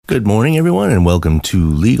Good morning, everyone, and welcome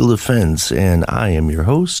to Legal Defense, and I am your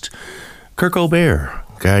host, Kirk O'Bear,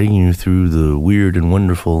 guiding you through the weird and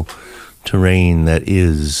wonderful terrain that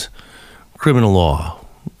is criminal law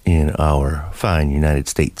in our fine United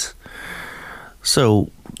States.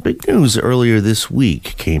 So, big news earlier this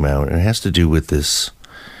week came out, and it has to do with this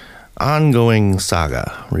ongoing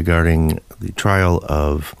saga regarding the trial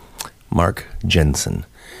of Mark Jensen.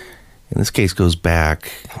 And this case goes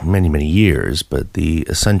back many, many years, but the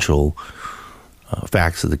essential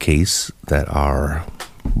facts of the case that are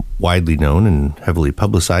widely known and heavily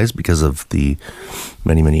publicized because of the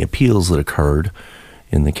many, many appeals that occurred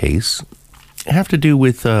in the case have to do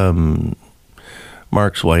with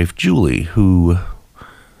Mark's wife, Julie, who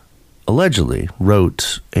allegedly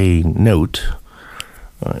wrote a note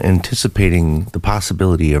anticipating the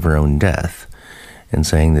possibility of her own death and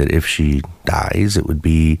saying that if she dies, it would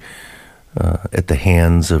be at the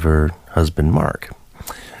hands of her husband, Mark.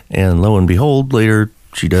 And lo and behold, later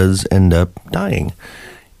she does end up dying.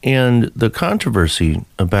 And the controversy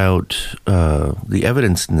about the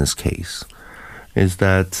evidence in this case is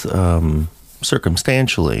that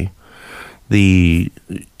circumstantially, the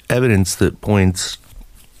evidence that points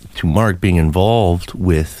to Mark being involved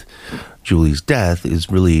with Julie's death is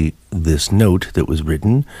really this note that was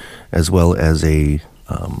written, as well as a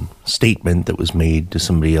statement that was made to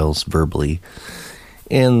somebody else verbally.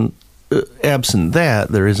 And absent that,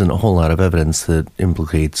 there isn't a whole lot of evidence that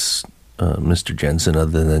implicates Mr. Jensen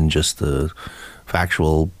other than just the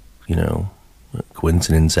factual,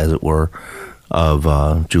 coincidence, as it were,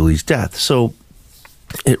 of Julie's death. So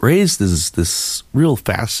it raised this real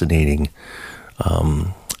fascinating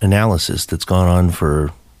analysis that's gone on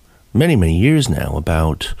for many, many years now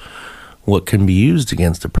about what can be used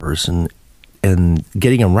against a person and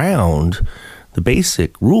getting around the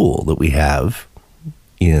basic rule that we have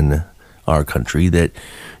in our country that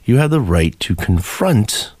you have the right to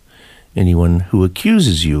confront anyone who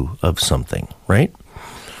accuses you of something, right?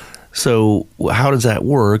 So how does that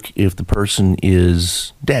work if the person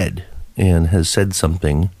is dead and has said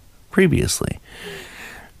something previously?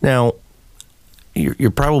 Now,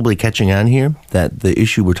 you're probably catching on here that the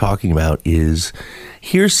issue we're talking about is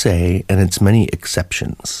hearsay and its many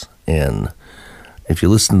exceptions. And if you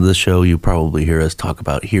listen to the show, you probably hear us talk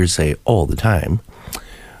about hearsay all the time.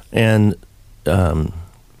 And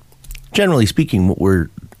generally speaking, when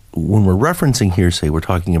we're referencing hearsay, we're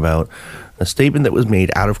talking about a statement that was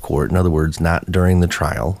made out of court, in other words, not during the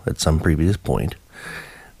trial at some previous point,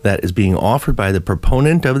 that is being offered by the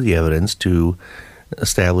proponent of the evidence to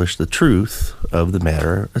establish the truth of the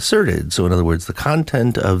matter asserted. So in other words, the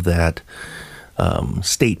content of that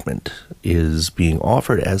statement is being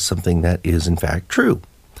offered as something that is in fact true.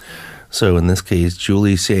 So in this case,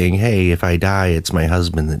 Julie saying, hey, if I die, it's my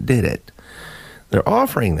husband that did it. They're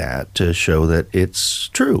offering that to show that it's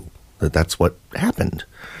true, that that's what happened.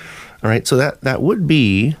 All right, so that would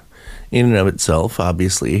be, in and of itself,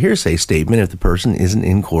 obviously a hearsay statement if the person isn't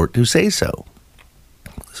in court to say so.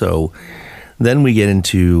 So then we get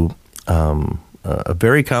into a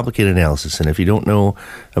very complicated analysis. And if you don't know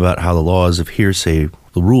about how the laws of hearsay,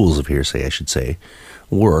 the rules of hearsay, I should say,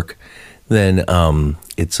 work, then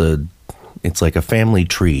it's like a family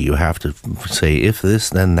tree. You have to say if this,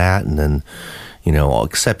 then that, and then, all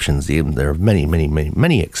exceptions. There are many, many, many,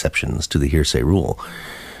 many exceptions to the hearsay rule.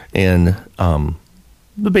 And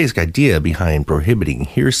the basic idea behind prohibiting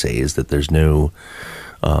hearsay is that there's no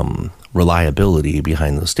reliability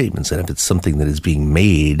behind those statements. And if it's something that is being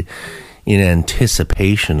made in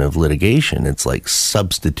anticipation of litigation, it's like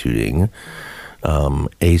substituting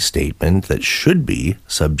a statement that should be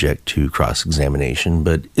subject to cross-examination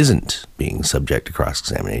but isn't being subject to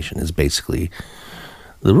cross-examination is basically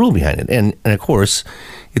the rule behind it. And of course,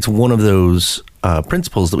 it's one of those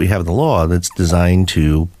principles that we have in the law that's designed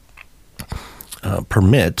to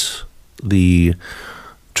permit the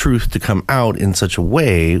truth to come out in such a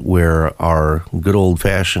way where our good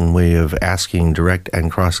old-fashioned way of asking direct and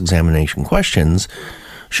cross-examination questions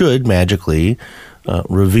should magically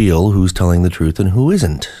reveal who's telling the truth and who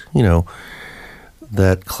isn't.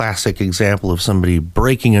 That classic example of somebody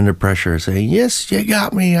breaking under pressure saying, yes, you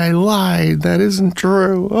got me, I lied, that isn't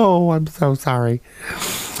true, oh, I'm so sorry.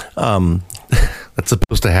 That's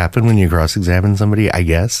supposed to happen when you cross-examine somebody, I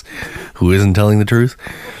guess, who isn't telling the truth.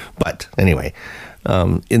 But anyway,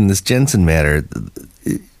 in this Jensen matter,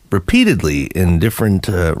 repeatedly in different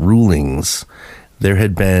rulings, there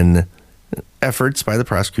had been efforts by the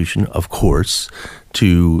prosecution, of course,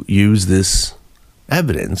 to use this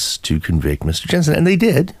evidence to convict Mr. Jensen, and they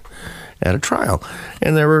did at a trial.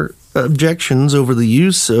 And there were objections over the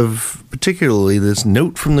use of particularly this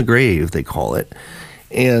note from the grave, they call it,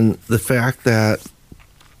 And the fact that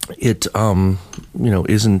it,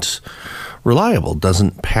 isn't reliable,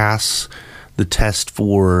 doesn't pass the test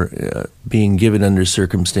for being given under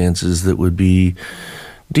circumstances that would be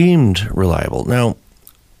deemed reliable. Now,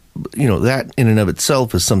 that in and of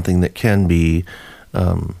itself is something that can be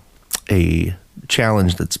a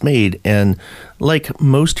challenge that's made. And like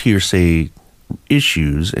most hearsay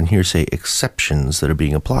issues and hearsay exceptions that are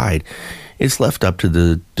being applied, it's left up to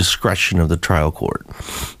the discretion of the trial court,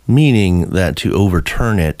 meaning that to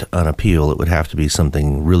overturn it on appeal, it would have to be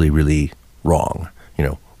something really, really wrong,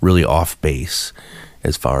 really off base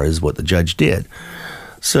as far as what the judge did.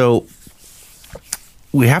 So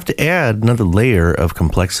we have to add another layer of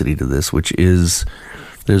complexity to this, which is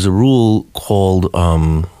there's a rule called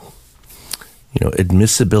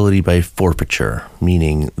admissibility by forfeiture,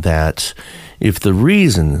 meaning that if the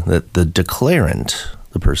reason that the declarant,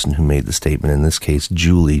 the person who made the statement, in this case,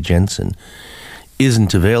 Julie Jensen,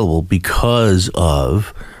 isn't available because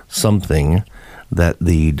of something that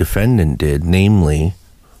the defendant did, namely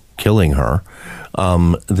killing her,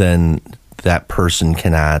 then that person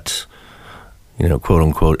cannot, quote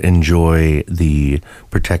unquote, enjoy the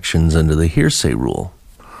protections under the hearsay rule.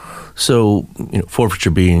 So,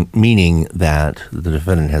 forfeiture meaning that the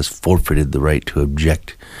defendant has forfeited the right to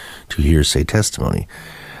object to hearsay testimony.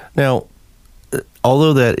 Now,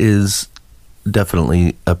 although that is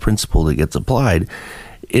definitely a principle that gets applied,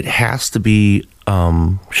 it has to be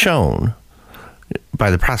shown by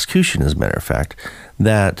the prosecution, as a matter of fact,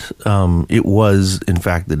 that it was, in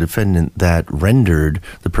fact, the defendant that rendered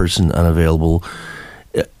the person unavailable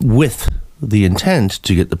with the intent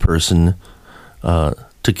to get the person,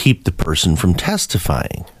 to keep the person from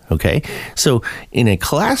testifying. Okay? So in a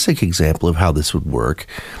classic example of how this would work,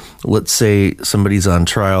 let's say somebody's on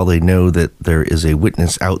trial. They know that there is a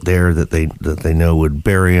witness out there that they know would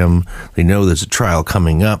bury him. They know there's a trial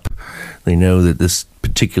coming up. They know that this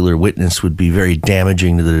particular witness would be very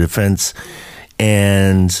damaging to the defense.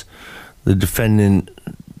 And the defendant,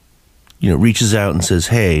 reaches out and says,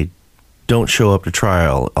 "Hey, don't show up to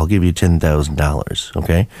trial. I'll give you $10,000."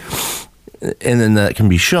 Okay? And then that can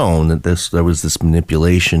be shown that there was this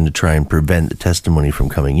manipulation to try and prevent the testimony from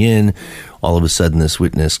coming in. All of a sudden, this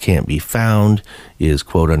witness can't be found, is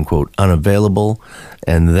quote unquote unavailable,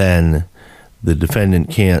 and then the defendant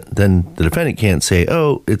can't say,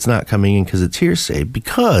 "Oh, it's not coming in because it's hearsay,"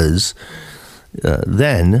 because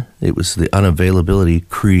then it was the unavailability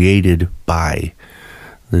created by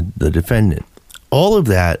the defendant. All of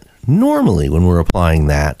that, normally when we're applying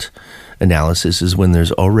that analysis, is when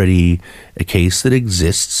there's already a case that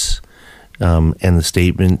exists, and the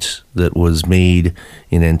statement that was made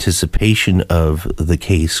in anticipation of the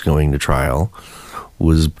case going to trial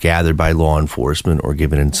was gathered by law enforcement or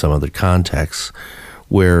given in some other context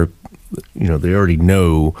where, they already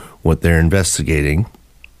know what they're investigating.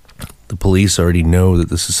 The police already know that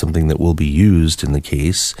this is something that will be used in the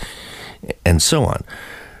case, and so on.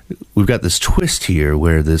 We've got this twist here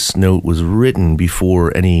where this note was written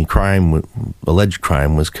before any alleged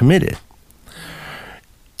crime was committed.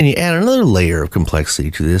 And you add another layer of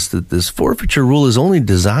complexity to this, that this forfeiture rule is only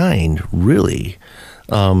designed, really,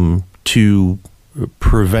 to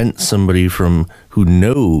prevent somebody who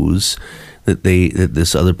knows that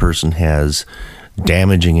this other person has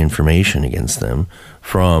damaging information against them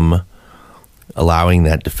from allowing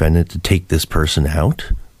that defendant to take this person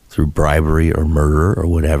out through bribery or murder or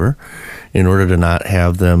whatever, in order to not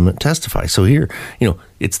have them testify. So here,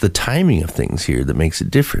 it's the timing of things here that makes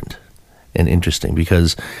it different and interesting,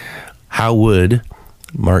 because how would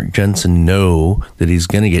Mark Jensen know that he's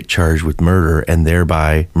going to get charged with murder and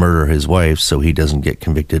thereby murder his wife so he doesn't get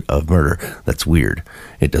convicted of murder? That's weird.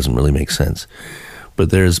 It doesn't really make sense. But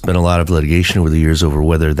there's been a lot of litigation over the years over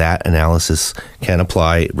whether that analysis can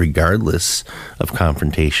apply regardless of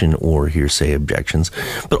confrontation or hearsay objections.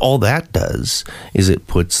 But all that does is it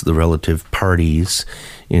puts the relative parties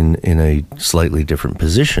in a slightly different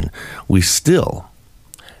position. We still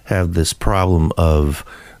have this problem of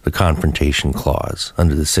the confrontation clause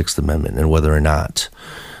under the Sixth Amendment and whether or not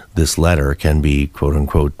this letter can be, quote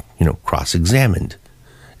unquote, cross-examined.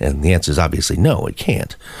 And the answer is obviously no, it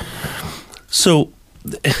can't. So,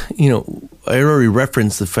 I already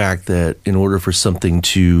referenced the fact that in order for something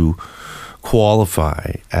to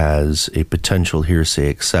qualify as a potential hearsay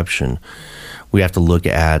exception, we have to look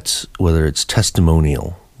at whether it's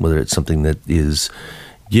testimonial, whether it's something that is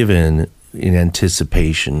given in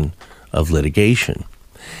anticipation of litigation.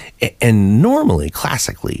 And normally,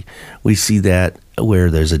 classically, we see that where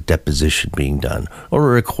there's a deposition being done or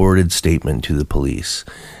a recorded statement to the police.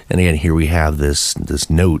 And again, here we have this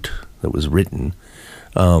note that was written.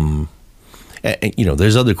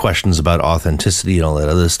 there's other questions about authenticity and all that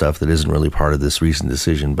other stuff that isn't really part of this recent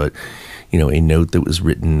decision, but, a note that was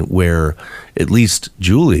written where at least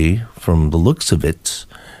Julie, from the looks of it,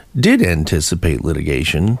 did anticipate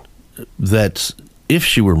litigation, that if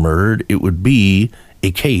she were murdered, it would be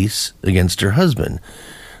a case against her husband.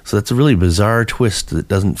 So that's a really bizarre twist that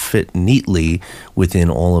doesn't fit neatly within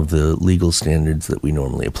all of the legal standards that we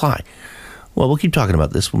normally apply. Well, we'll keep talking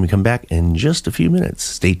about this when we come back in just a few minutes.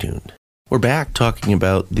 Stay tuned. We're back talking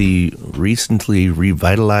about the recently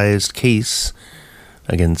revitalized case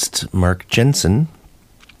against Mark Jensen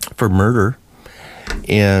for murder.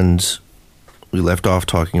 And we left off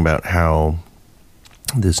talking about how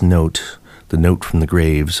this note, the note from the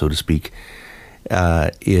grave, so to speak,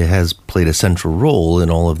 it has played a central role in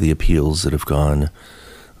all of the appeals that have gone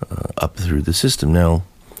up through the system. Now,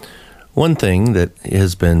 one thing that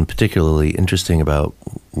has been particularly interesting about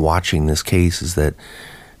watching this case is that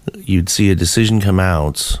you'd see a decision come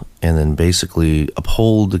out and then basically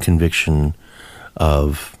uphold the conviction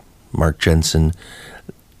of Mark Jensen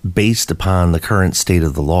based upon the current state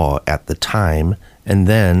of the law at the time. And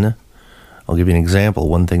then, I'll give you an example.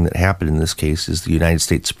 One thing that happened in this case is the United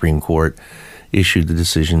States Supreme Court issued the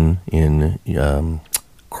decision in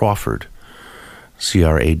Crawford,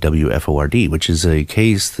 Crawford, which is a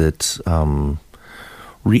case that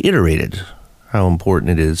reiterated how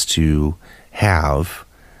important it is to have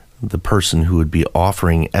the person who would be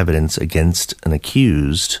offering evidence against an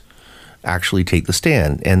accused actually take the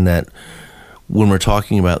stand, and that when we're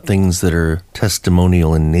talking about things that are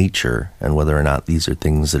testimonial in nature and whether or not these are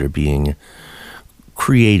things that are being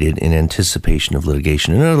created in anticipation of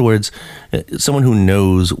litigation. In other words, someone who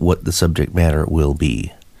knows what the subject matter will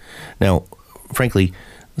be. Now, frankly,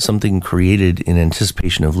 something created in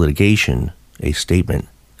anticipation of litigation, a statement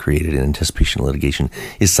created in anticipation of litigation,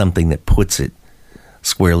 is something that puts it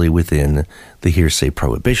squarely within the hearsay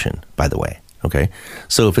prohibition, by the way. Okay?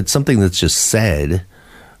 So if it's something that's just said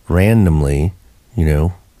randomly,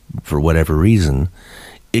 for whatever reason,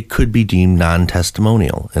 it could be deemed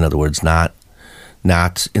non-testimonial. In other words, not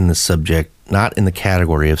in the subject, not in the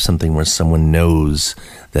category of something where someone knows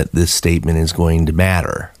that this statement is going to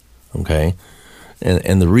matter. Okay?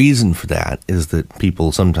 And the reason for that is that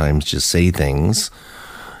people sometimes just say things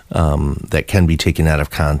that can be taken out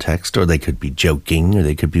of context, or they could be joking, or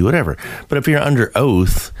they could be whatever. But if you're under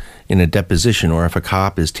oath in a deposition, or if a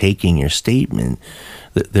cop is taking your statement,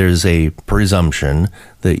 there's a presumption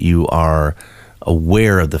that you are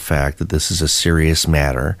aware of the fact that this is a serious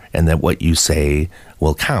matter and that what you say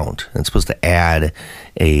will count. It's supposed to add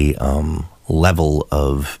a level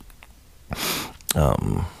of,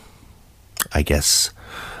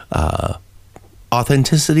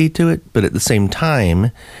 authenticity to it, but at the same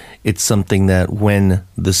time, it's something that when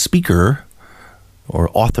the speaker or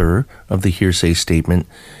author of the hearsay statement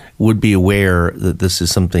would be aware that this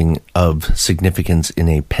is something of significance in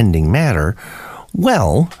a pending matter,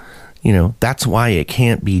 well, that's why it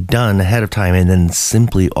can't be done ahead of time and then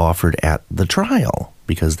simply offered at the trial,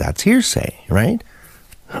 because that's hearsay, right?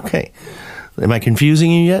 Okay. Am I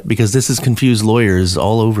confusing you yet? Because this has confused lawyers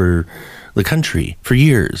all over the country for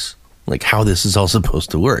years, like how this is all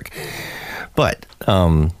supposed to work. But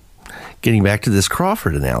getting back to this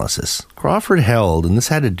Crawford analysis, Crawford held, and this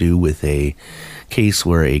had to do with a case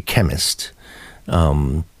where a chemist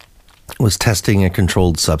was testing a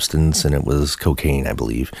controlled substance, and it was cocaine, I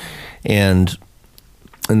believe. And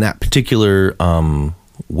in that particular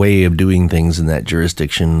way of doing things in that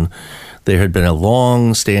jurisdiction, there had been a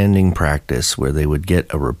long-standing practice where they would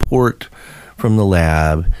get a report from the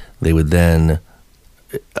lab, they would then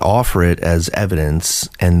offer it as evidence,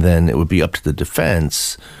 and then it would be up to the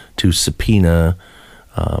defense to subpoena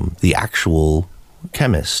the actual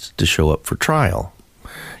chemist to show up for trial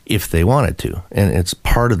if they wanted to. And it's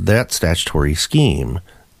part of that statutory scheme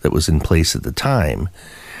that was in place at the time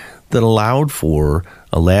that allowed for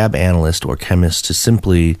a lab analyst or chemist to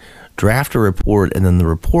simply draft a report, and then the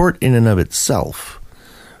report in and of itself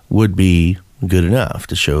would be good enough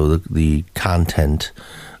to show the content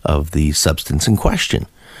of the substance in question.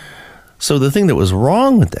 So the thing that was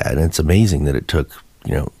wrong with that, and it's amazing that it took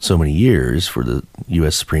so many years for the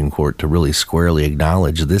U.S. Supreme Court to really squarely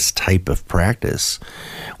acknowledge this type of practice,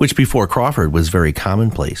 which before Crawford was very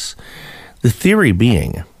commonplace. The theory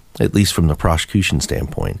being, at least from the prosecution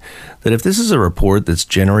standpoint, that if this is a report that's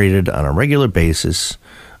generated on a regular basis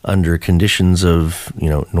under conditions of,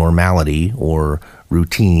 normality or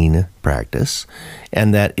routine practice,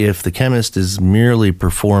 and that if the chemist is merely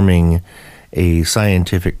performing a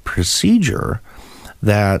scientific procedure,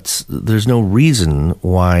 that there's no reason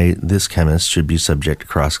why this chemist should be subject to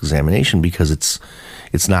cross-examination, because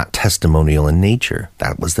it's not testimonial in nature.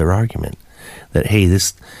 That was their argument. That, hey,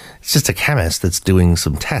 it's just a chemist that's doing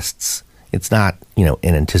some tests. It's not,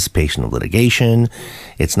 in anticipation of litigation.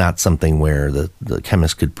 It's not something where the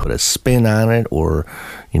chemist could put a spin on it or,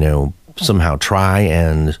 somehow try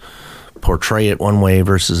and portray it one way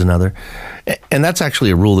versus another. And that's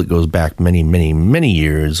actually a rule that goes back many, many, many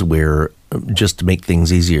years, where just to make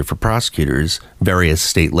things easier for prosecutors, various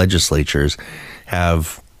state legislatures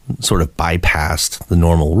have sort of bypassed the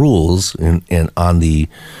normal rules and on the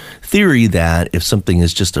theory that if something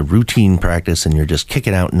is just a routine practice and you're just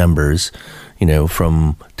kicking out numbers,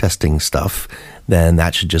 from testing stuff, then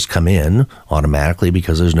that should just come in automatically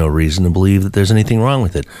because there's no reason to believe that there's anything wrong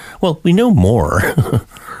with it. Well, we know more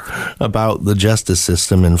about the justice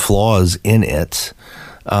system and flaws in it.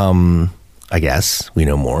 I guess we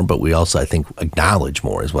know more, but we also, I think, acknowledge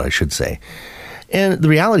more is what I should say. And the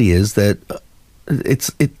reality is that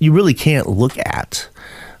you really can't look at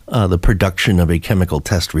the production of a chemical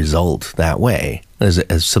test result that way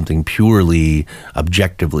as something purely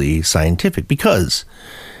objectively scientific, because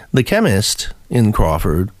the chemist in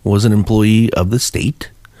Crawford was an employee of the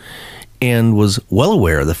state and was well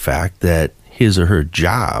aware of the fact that his or her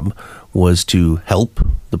job was to help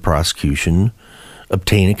the prosecution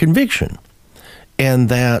obtain a conviction, and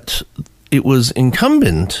that it was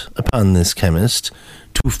incumbent upon this chemist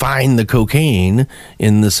to find the cocaine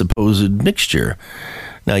in the supposed mixture.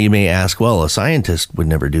 Now, you may ask, well, a scientist would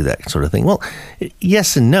never do that sort of thing. Well,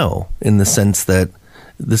 yes and no, in the sense that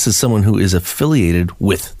this is someone who is affiliated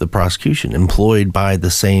with the prosecution, employed by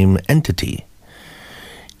the same entity.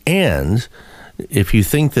 And if you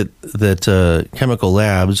think that chemical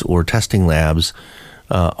labs or testing labs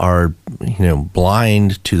are,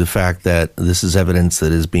 blind to the fact that this is evidence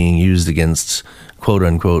that is being used against quote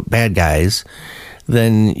unquote bad guys,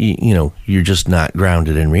 then, you're just not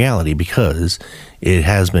grounded in reality, because it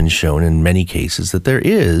has been shown in many cases that there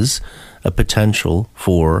is a potential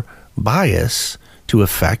for bias to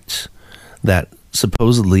affect that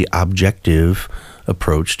supposedly objective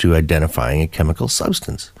approach to identifying a chemical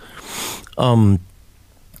substance. And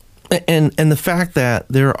the fact that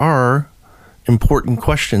there are important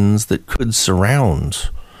questions that could surround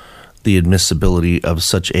the admissibility of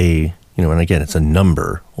such a, and again, it's a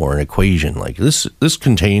number or an equation, like this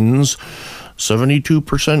contains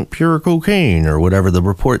 72% pure cocaine or whatever the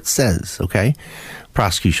report says, okay?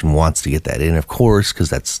 Prosecution wants to get that in, of course,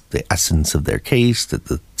 because that's the essence of their case, that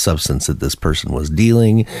the substance that this person was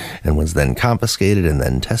dealing and was then confiscated and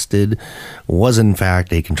then tested was in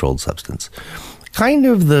fact a controlled substance. Kind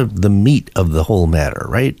of the meat of the whole matter,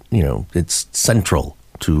 right? It's central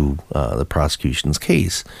to the prosecution's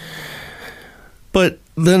case. But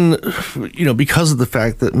then, because of the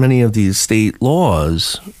fact that many of these state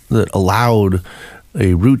laws that allowed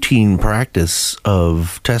a routine practice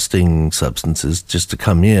of testing substances just to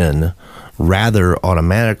come in rather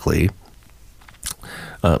automatically,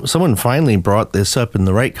 someone finally brought this up in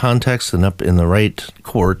the right context and up in the right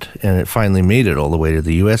court, and it finally made it all the way to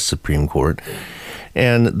the U.S. Supreme Court.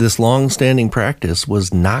 And this long-standing practice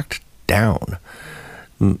was knocked down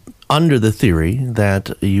under the theory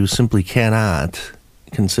that you simply cannot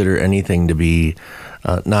consider anything to be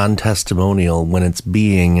non-testimonial when it's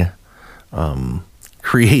being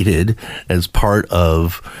created as part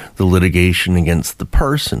of the litigation against the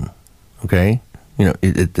person. Okay,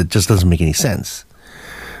 it just doesn't make any sense,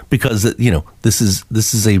 because this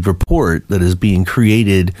is a report that is being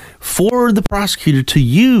created for the prosecutor to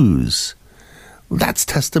use. That's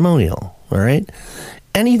testimonial, all right?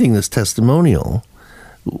 Anything that's testimonial,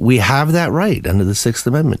 we have that right under the Sixth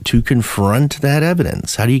Amendment to confront that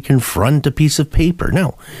evidence. How do you confront a piece of paper?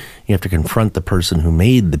 No, you have to confront the person who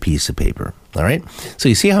made the piece of paper, all right? So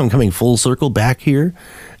you see how I'm coming full circle back here,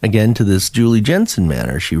 again, to this Julie Jensen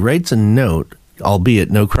matter. She writes a note,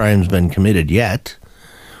 albeit no crime's been committed yet,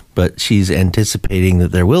 but she's anticipating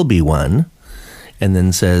that there will be one, and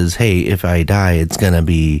then says, hey, if I die, it's going to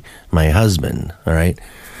be my husband, all right?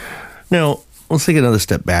 Now, let's take another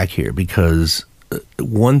step back here, because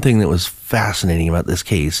one thing that was fascinating about this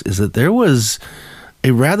case is that there was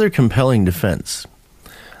a rather compelling defense,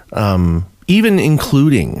 even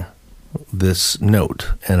including this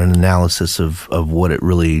note and an analysis of what it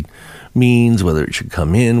really means, whether it should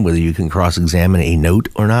come in, whether you can cross-examine a note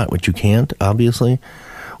or not, which you can't, obviously,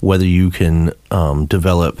 whether you can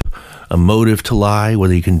develop a motive to lie,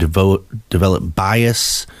 whether you can develop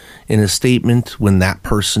bias in a statement when that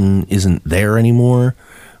person isn't there anymore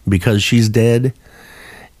because she's dead,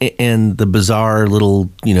 and the bizarre little,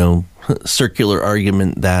 circular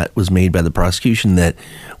argument that was made by the prosecution that,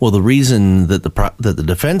 well, the reason that the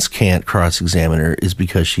defense can't cross-examine her is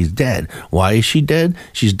because she's dead. Why is she dead?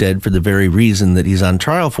 She's dead for the very reason that he's on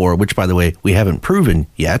trial for, which, by the way, we haven't proven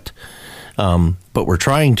yet, but we're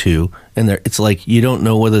trying to. And it's like you don't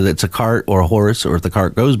know whether it's a cart or a horse, or if the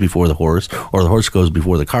cart goes before the horse, or the horse goes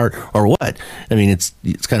before the cart, or what. I mean, it's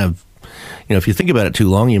kind of, if you think about it too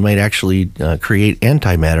long, you might actually create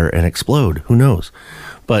antimatter and explode. Who knows?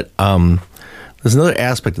 But there's another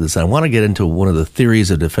aspect of this. I want to get into one of the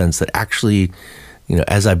theories of defense that actually,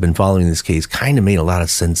 as I've been following this case, kind of made a lot of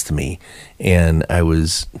sense to me. And I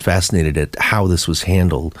was fascinated at how this was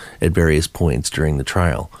handled at various points during the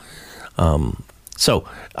trial. So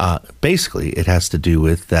basically, it has to do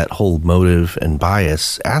with that whole motive and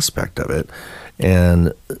bias aspect of it.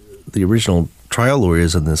 And the original trial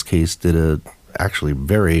lawyers in this case did a actually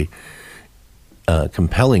very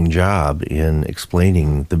compelling job in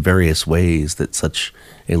explaining the various ways that such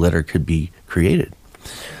a letter could be created.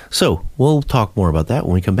 So we'll talk more about that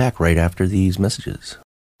when we come back right after these messages.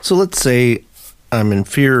 So let's say I'm in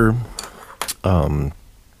fear for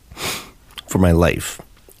my life,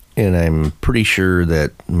 and I'm pretty sure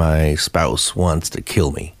that my spouse wants to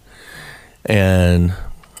kill me. And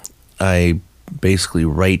I basically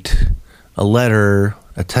write a letter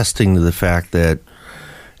attesting to the fact that,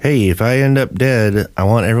 hey, if I end up dead, I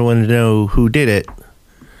want everyone to know who did it.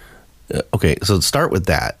 Okay, so let's start with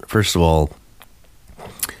that. First of all,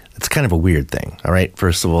 it's kind of a weird thing, all right?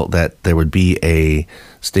 First of all, that there would be a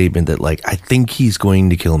statement that, like, I think he's going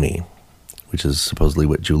to kill me, which is supposedly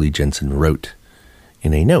what Julie Jensen wrote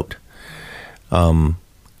in a note.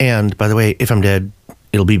 And, by the way, if I'm dead,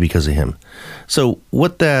 it'll be because of him. So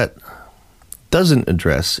what that doesn't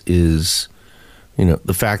address is,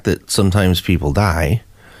 the fact that sometimes people die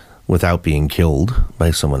without being killed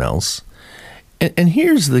by someone else. And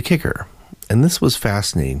here's the kicker, and this was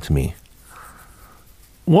fascinating to me.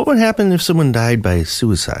 What would happen if someone died by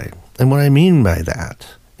suicide? And what I mean by that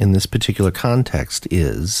in this particular context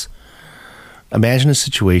is, imagine a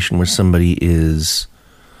situation where somebody is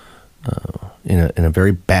in a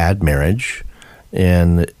very bad marriage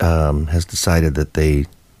and has decided that they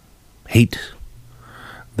hate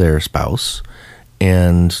their spouse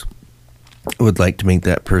and would like to make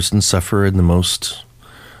that person suffer in the most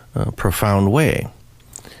profound way.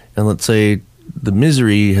 And let's say the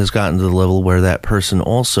misery has gotten to the level where that person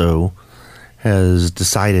also has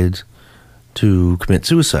decided to commit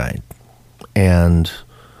suicide and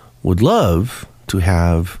would love to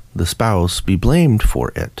have the spouse be blamed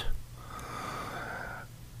for it.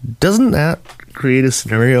 Doesn't that create a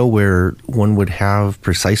scenario where one would have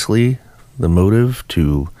precisely the motive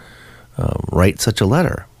to write such a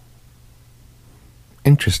letter?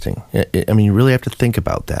 Interesting. I mean, you really have to think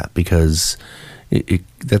about that, because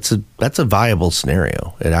that's a viable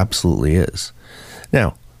scenario. It absolutely is.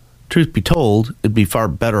 Now, truth be told, it'd be far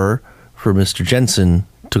better for Mr. Jensen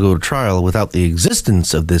to go to trial without the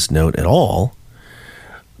existence of this note at all.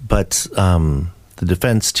 But the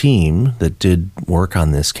defense team that did work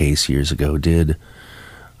on this case years ago did,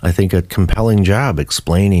 I think, a compelling job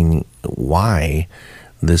explaining why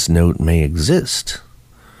this note may exist.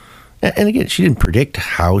 And again, she didn't predict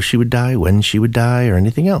how she would die, when she would die, or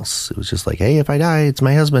anything else. It was just like, hey, if I die, it's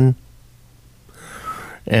my husband.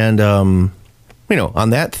 And, on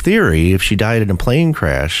that theory, if she died in a plane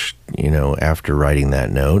crash, after writing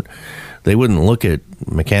that note, they wouldn't look at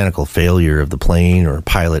mechanical failure of the plane or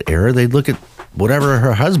pilot error. They'd look at whatever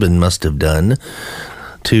her husband must have done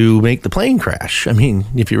to make the plane crash. I mean,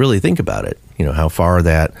 if you really think about it, how far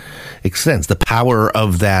that extends. The power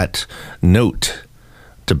of that note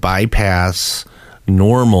to bypass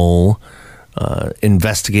normal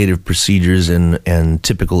investigative procedures and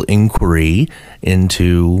typical inquiry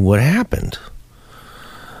into what happened.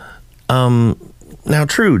 Now,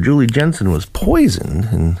 true, Julie Jensen was poisoned,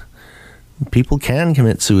 and people can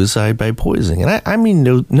commit suicide by poisoning. And I mean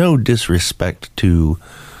no disrespect to,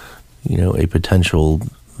 a potential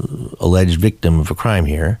alleged victim of a crime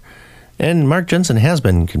here. And Mark Jensen has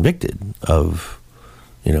been convicted of,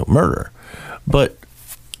 murder. But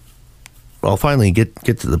I'll finally get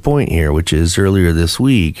to the point here, which is earlier this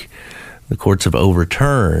week, the courts have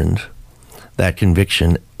overturned that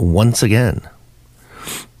conviction once again,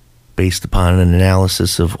 based upon an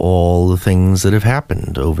analysis of all the things that have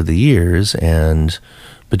happened over the years, and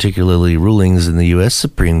particularly rulings in the U.S.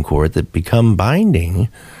 Supreme Court that become binding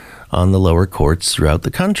on the lower courts throughout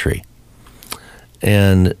the country.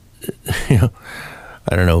 And,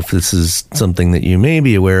 I don't know if this is something that you may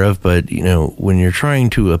be aware of, but, when you're trying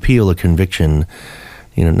to appeal a conviction,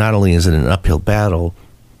 not only is it an uphill battle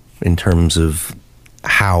in terms of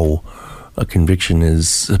how a conviction is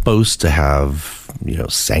supposed to have,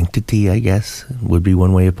 sanctity, I guess, would be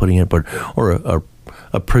one way of putting it, but or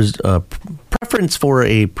a preference for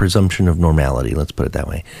a presumption of normality, let's put it that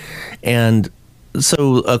way. And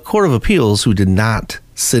so a court of appeals who did not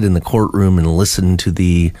sit in the courtroom and listen to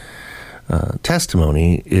the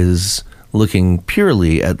testimony is looking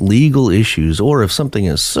purely at legal issues, or if something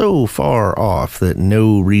is so far off that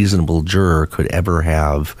no reasonable juror could ever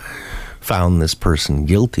have found this person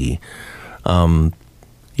guilty.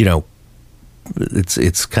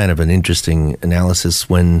 It's kind of an interesting analysis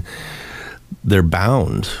when they're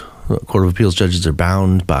bound. Court of Appeals judges are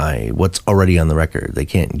bound by what's already on the record. They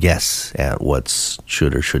can't guess at what's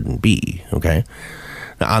should or shouldn't be. Okay.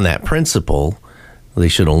 Now, on that principle, they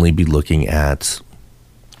should only be looking at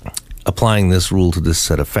applying this rule to this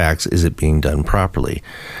set of facts. Is it being done properly?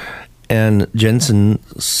 And Jensen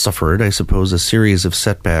suffered, I suppose, a series of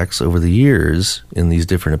setbacks over the years in these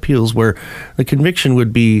different appeals where the conviction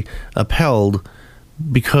would be upheld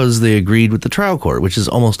because they agreed with the trial court, which is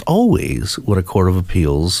almost always what a court of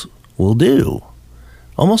appeals will do.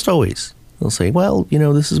 Almost always. They'll say, well,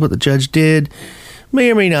 this is what the judge did. May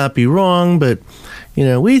or may not be wrong, but,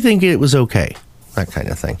 we think it was okay. That kind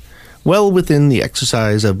of thing. Well within the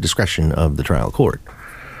exercise of discretion of the trial court.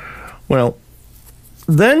 Well,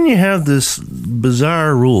 then you have this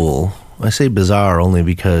bizarre rule. I say bizarre only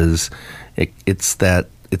because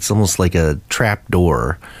it's almost like a trap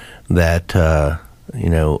door that, an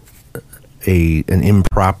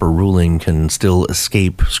improper ruling can still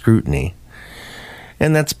escape scrutiny.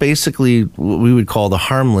 And that's basically what we would call the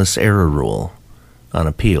harmless error rule on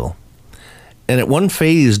appeal. And at one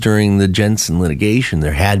phase during the Jensen litigation,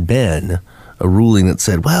 there had been a ruling that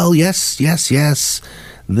said, well, yes,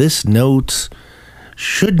 this note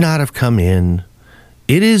should not have come in.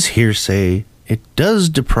 It is hearsay. It does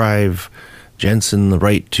deprive Jensen the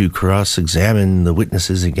right to cross-examine the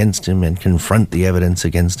witnesses against him and confront the evidence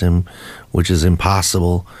against him, which is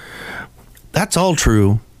impossible. That's all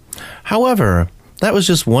true. However, that was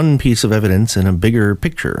just one piece of evidence in a bigger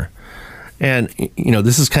picture. And,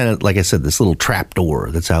 this is kind of, like I said, this little trap door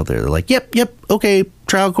that's out there. They're like, yep, okay,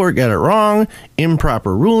 trial court got it wrong,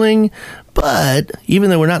 improper ruling. But even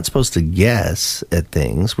though we're not supposed to guess at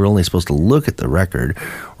things, we're only supposed to look at the record.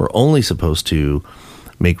 We're only supposed to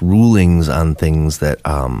make rulings on things that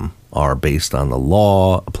are based on the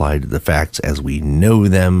law, applied to the facts as we know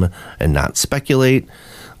them, and not speculate.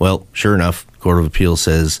 Well, sure enough, Court of Appeals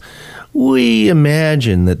says, we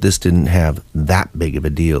imagine that this didn't have that big of a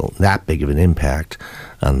deal, that big of an impact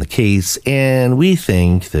on the case, and we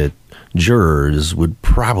think that jurors would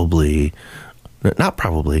certainly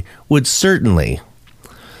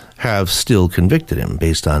have still convicted him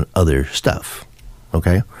based on other stuff.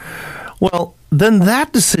 Okay? Well, then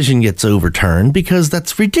that decision gets overturned because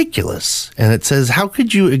that's ridiculous. And it says, how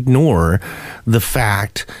could you ignore the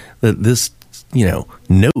fact that this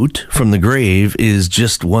note from the grave is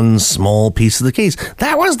just one small piece of the case?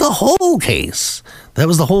 That was the whole case. That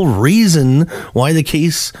was the whole reason why the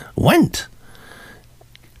case went.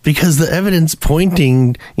 Because the evidence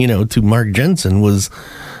pointing, to Mark Jensen was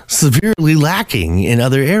severely lacking in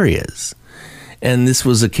other areas. And this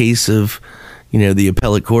was a case of, the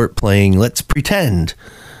appellate court playing, let's pretend.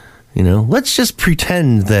 Let's just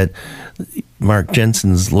pretend that Mark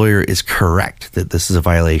Jensen's lawyer is correct, that this is a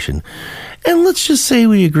violation. And let's just say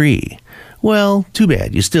we agree. Well, too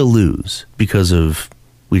bad. You still lose because of,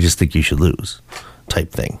 we just think you should lose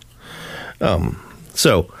type thing.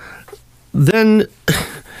 So then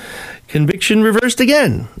conviction reversed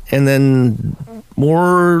again, and then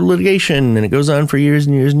more litigation, and it goes on for years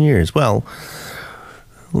and years and years. Well,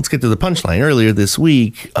 let's get to the punchline. Earlier this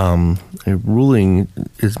week, a ruling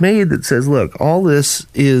is made that says, look, all this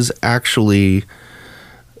is actually,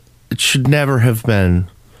 it should never have been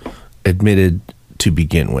admitted to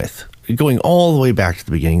begin with. Going all the way back to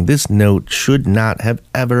the beginning, this note should not have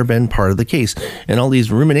ever been part of the case. And all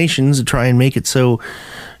these ruminations to try and make it so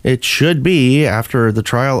it should be after the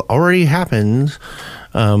trial already happened,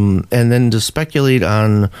 and then to speculate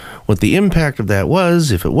on what the impact of that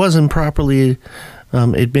was, if it wasn't properly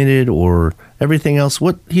admitted or everything else.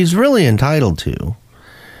 What he's really entitled to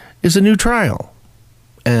is a new trial.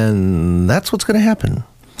 And that's what's going to happen.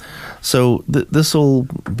 So this will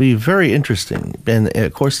be very interesting. And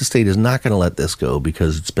of course, the state is not going to let this go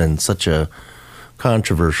because it's been such a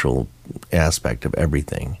controversial aspect of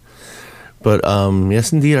everything. But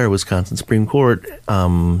yes, indeed, our Wisconsin Supreme Court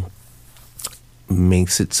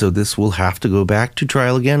makes it so this will have to go back to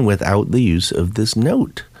trial again without the use of this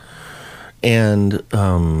note. And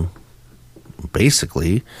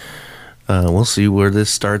basically, we'll see where this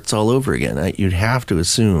starts all over again. You'd have to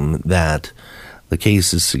assume that the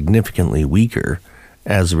case is significantly weaker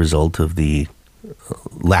as a result of the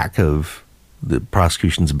lack of the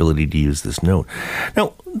prosecution's ability to use this note.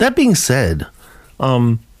 Now, that being said,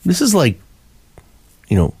 this is like,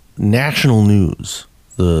 national news,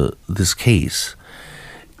 this case.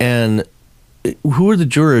 And who are the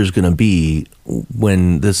jurors going to be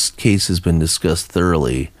when this case has been discussed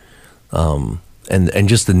thoroughly? And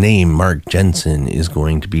just the name Mark Jensen is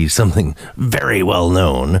going to be something very well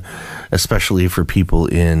known, especially for people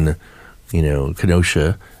in,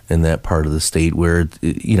 Kenosha and that part of the state where,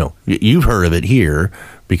 you've heard of it here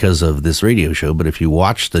because of this radio show. But if you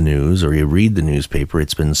watch the news or you read the newspaper,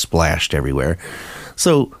 it's been splashed everywhere.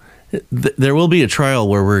 So there will be a trial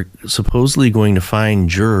where we're supposedly going to find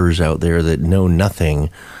jurors out there that know nothing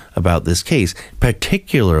about this case,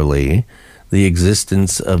 particularly the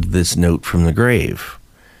existence of this note from the grave.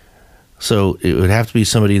 So it would have to be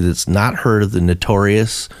somebody that's not heard of the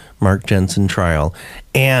notorious Mark Jensen trial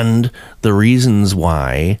and the reasons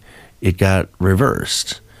why it got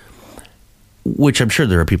reversed, which I'm sure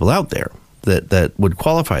there are people out there that would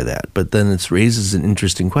qualify that. But then it raises an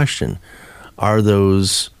interesting question. Are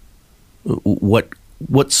those...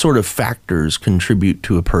 What sort of factors contribute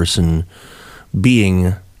to a person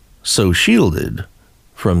being so shielded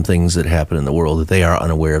from things that happen in the world that they are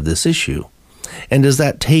unaware of this issue? And does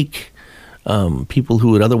that take people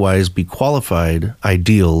who would otherwise be qualified,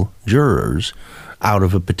 ideal jurors out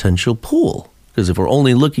of a potential pool? Because if we're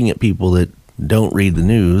only looking at people that don't read the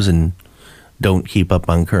news and don't keep up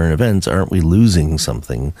on current events, aren't we losing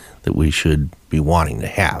something that we should be wanting to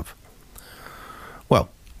have? Well,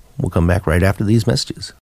 we'll come back right after these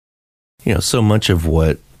messages. So much of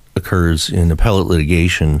what occurs in appellate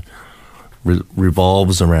litigation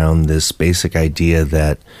revolves around this basic idea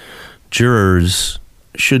that jurors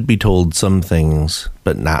should be told some things,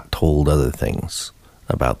 but not told other things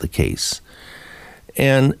about the case.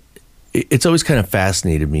 And it's always kind of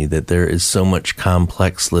fascinated me that there is so much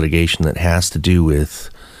complex litigation that has to do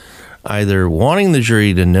with either wanting the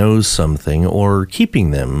jury to know something or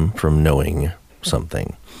keeping them from knowing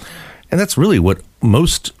something. And that's really what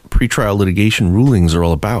most pretrial litigation rulings are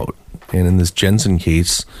all about. And in this Jensen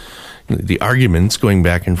case, the arguments going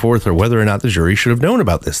back and forth are whether or not the jury should have known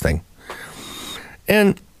about this thing.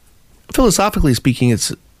 And philosophically speaking,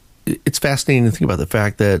 it's fascinating to think about the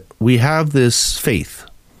fact that we have this faith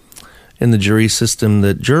in the jury system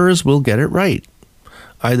that jurors will get it right,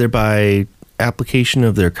 either by application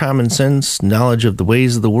of their common sense, knowledge of the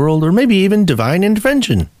ways of the world, or maybe even divine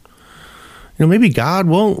intervention. Maybe God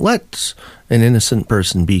won't let an innocent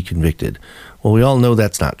person be convicted. Well, we all know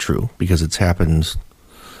that's not true because it's happened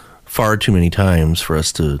far too many times for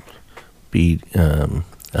us to be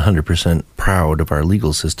 100% proud of our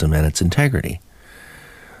legal system and its integrity.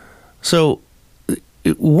 So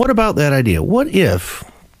what about that idea? What if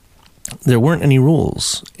there weren't any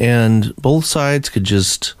rules and both sides could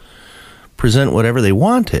just present whatever they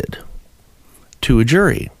wanted to a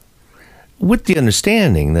jury, with the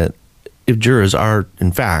understanding that if jurors are,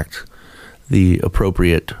 in fact, the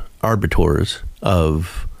appropriate arbiters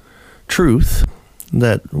of truth,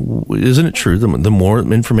 that isn't it true? The more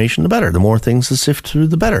information, the better. The more things to sift through,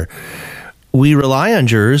 the better. We rely on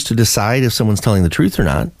jurors to decide if someone's telling the truth or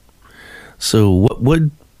not. So what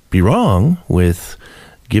would be wrong with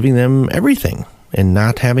giving them everything and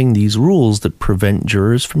not having these rules that prevent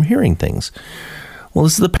jurors from hearing things? Well,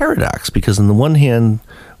 this is the paradox, because on the one hand,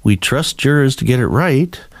 we trust jurors to get it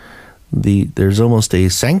right. There's almost a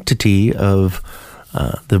sanctity of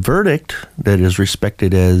the verdict that is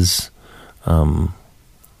respected as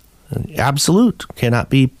absolute, cannot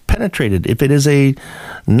be penetrated. If it is a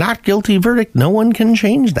not guilty verdict, no one can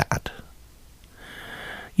change that.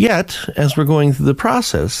 Yet, as we're going through the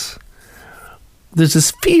process, there's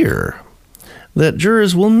this fear that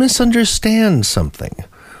jurors will misunderstand something,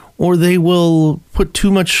 or they will put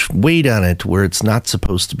too much weight on it where it's not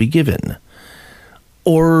supposed to be given.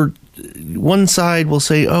 Or one side will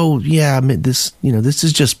say, oh, yeah, this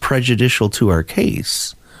is just prejudicial to our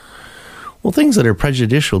case. Well, things that are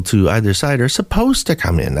prejudicial to either side are supposed to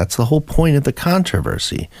come in. That's the whole point of the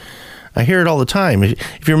controversy. I hear it all the time.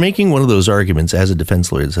 If you're making one of those arguments as a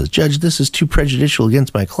defense lawyer that says, Judge, this is too prejudicial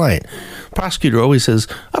against my client, prosecutor always says,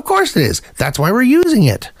 of course it is. That's why we're using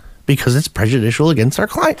it, because it's prejudicial against our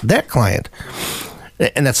client, that client.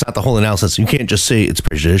 And that's not the whole analysis. You can't just say it's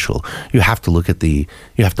prejudicial. You have to look at you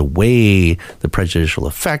have to weigh the prejudicial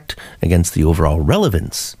effect against the overall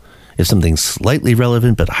relevance. If something's slightly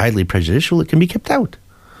relevant but highly prejudicial, it can be kept out.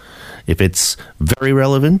 If it's very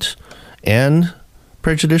relevant and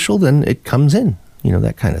prejudicial, then it comes in,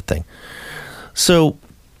 that kind of thing. So,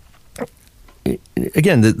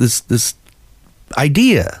 again, this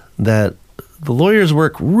idea that the lawyers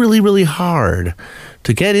work really, really hard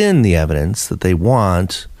to get in the evidence that they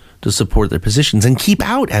want to support their positions and keep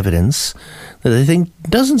out evidence that they think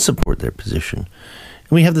doesn't support their position. And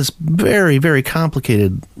we have this very, very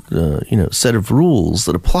complicated, set of rules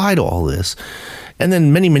that apply to all this, and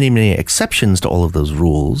then many, many, many exceptions to all of those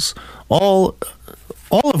rules, all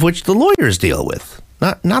of which the lawyers deal with,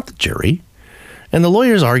 not the jury. And the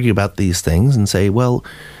lawyers argue about these things and say, well,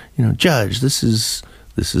 Judge, this is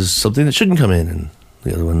something that shouldn't come in. And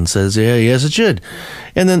the other one says, yeah, yes, it should.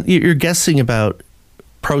 And then you're guessing about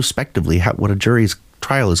prospectively what a jury's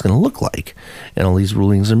trial is going to look like. And all these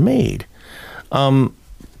rulings are made. I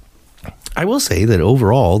will say that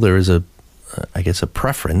overall there is a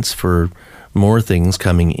preference for more things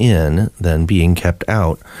coming in than being kept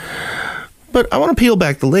out. But I want to peel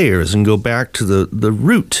back the layers and go back to the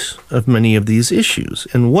root of many of these issues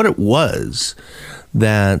and what it was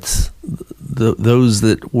that those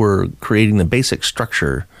that were creating the basic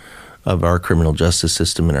structure of our criminal justice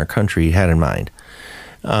system in our country had in mind.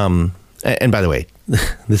 And by the way,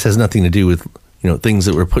 this has nothing to do with things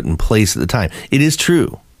that were put in place at the time. It is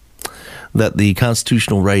true that the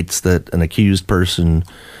constitutional rights that an accused person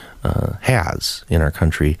has in our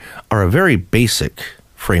country are a very basic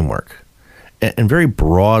framework and very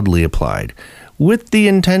broadly applied, with the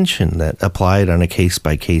intention that applied on a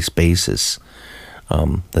case-by-case basis,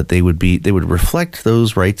 that they would reflect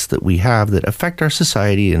those rights that we have that affect our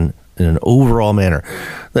society in an overall manner.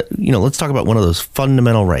 That, let's talk about one of those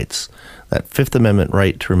fundamental rights, that Fifth Amendment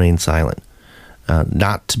right to remain silent,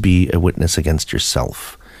 not to be a witness against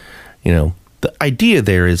yourself. The idea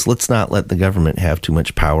there is, let's not let the government have too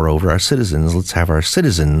much power over our citizens. Let's have our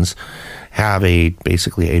citizens have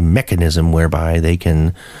basically a mechanism whereby they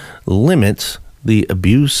can limit the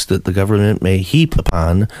abuse that the government may heap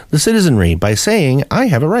upon the citizenry by saying, I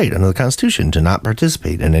have a right under the Constitution to not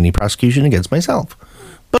participate in any prosecution against myself.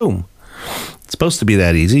 Boom. It's supposed to be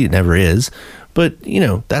that easy. It never is. But,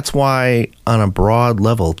 that's why on a broad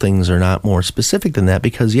level, things are not more specific than that,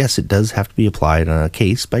 because, yes, it does have to be applied on a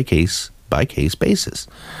case-by-case basis.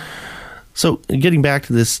 So getting back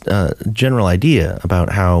to this general idea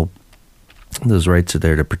about how those rights are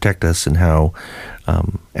there to protect us and how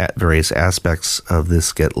various aspects of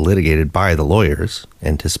this get litigated by the lawyers,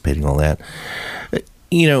 anticipating all that,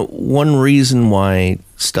 one reason why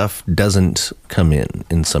stuff doesn't come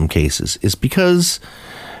in some cases is because,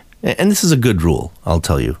 and this is a good rule, I'll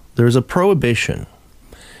tell you, there's a prohibition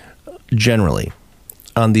generally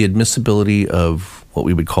on the admissibility of what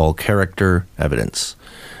we would call character evidence.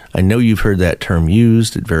 I know you've heard that term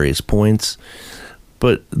used at various points,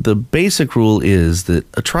 but the basic rule is that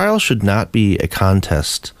a trial should not be a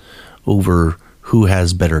contest over who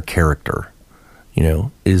has better character.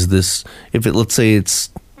 Let's say it's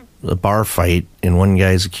a bar fight and one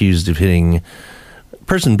guy's accused of hitting,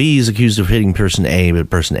 person B is accused of hitting person A, but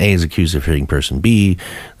person A is accused of hitting person B.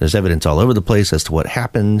 There's evidence all over the place as to what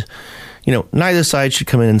happened. Neither side should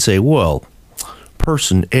come in and say, well,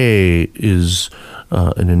 person A is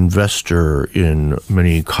an investor in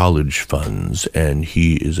many college funds, and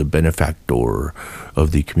he is a benefactor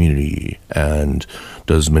of the community and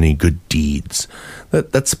does many good deeds.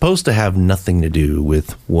 That's supposed to have nothing to do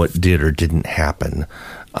with what did or didn't happen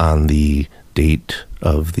on the date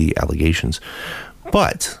of the allegations.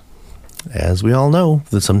 But, as we all know,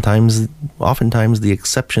 that oftentimes the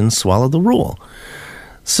exceptions swallow the rule.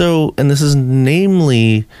 So, and this is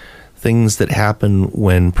namely things that happen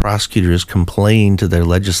when prosecutors complain to their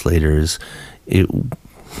legislators,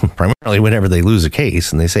 primarily whenever they lose a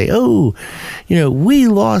case, and they say, we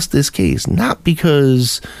lost this case, not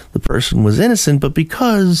because the person was innocent, but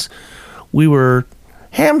because we were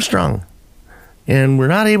hamstrung, and we're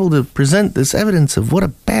not able to present this evidence of what a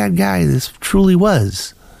bad guy this truly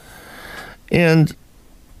was. And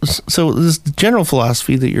so this general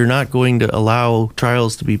philosophy that you're not going to allow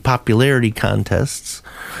trials to be popularity contests,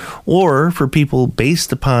 or for people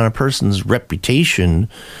based upon a person's reputation,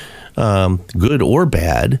 good or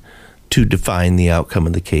bad, to define the outcome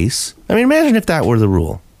of the case. I mean, imagine if that were the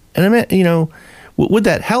rule. And would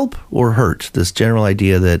that help or hurt this general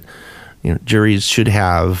idea that juries should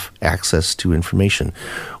have access to information,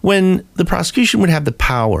 when the prosecution would have the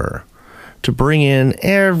power to bring in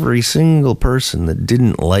every single person that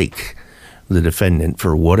didn't like the defendant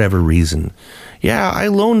for whatever reason? Yeah, I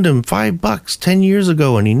loaned him $5 10 years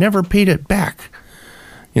ago and he never paid it back.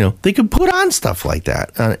 They could put on stuff like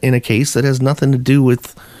that in a case that has nothing to do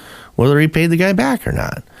with whether he paid the guy back or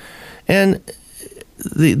not. And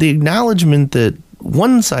the acknowledgement that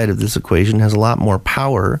one side of this equation has a lot more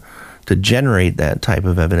power to generate that type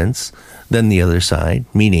of evidence than the other side,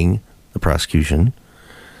 meaning the prosecution,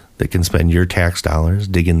 that can spend your tax dollars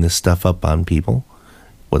digging this stuff up on people,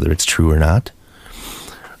 whether it's true or not.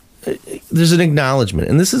 There's an acknowledgement,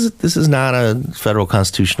 and this is not a federal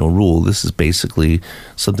constitutional rule. This is basically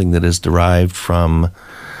something that is derived from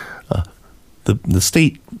the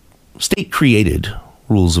state created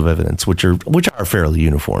rules of evidence, which are fairly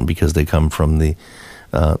uniform because they come from the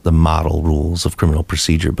model rules of criminal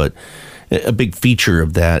procedure. But a big feature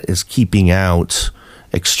of that is keeping out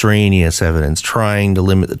extraneous evidence, trying to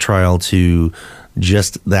limit the trial to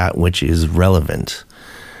just that which is relevant.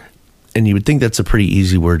 And you would think that's a pretty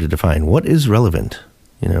easy word to define. What is relevant?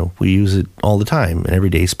 We use it all the time in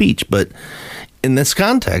everyday speech. But in this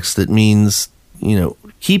context, it means,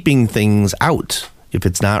 keeping things out if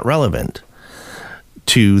it's not relevant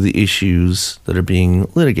to the issues that are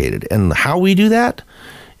being litigated. And how we do that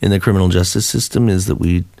in the criminal justice system is that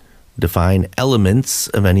we define elements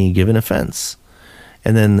of any given offense.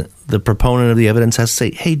 And then the proponent of the evidence has to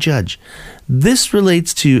say, hey, judge, this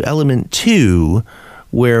relates to element 2,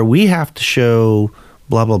 where we have to show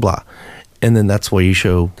blah, blah, blah. And then that's how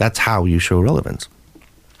you show relevance.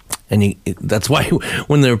 And that's why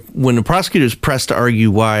when the prosecutor's pressed to argue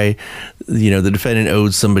why, the defendant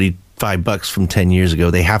owed somebody $5 from 10 years ago,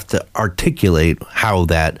 they have to articulate how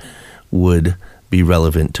that would be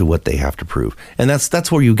relevant to what they have to prove. And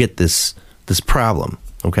that's where you get this problem.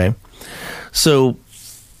 Okay. So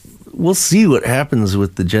we'll see what happens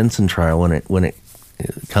with the Jensen trial when it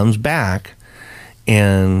comes back.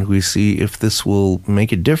 And we see if this will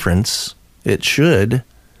make a difference. It should.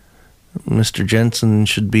 Mr. Jensen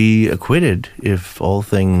should be acquitted if all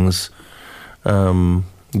things go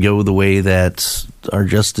the way that our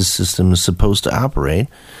justice system is supposed to operate.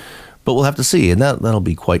 But we'll have to see, and that'll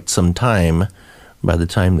be quite some time by the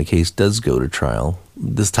time the case does go to trial.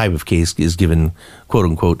 This type of case is given,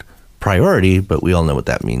 quote-unquote, priority, but we all know what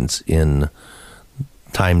that means in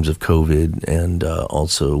times of COVID and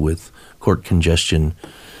also with court congestion.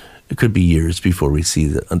 It could be years before we see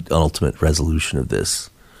the ultimate resolution of this,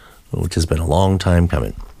 which has been a long time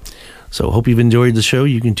coming. So hope you've enjoyed the show.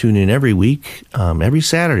 You can tune in every week, every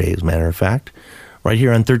Saturday, as a matter of fact, right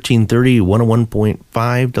here on 1330, 101.5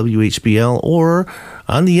 WHBL, or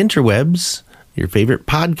on the interwebs, your favorite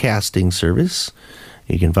podcasting service.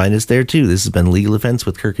 You can find us there, too. This has been Legal Defense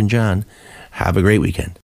with Kirk and John. Have a great weekend.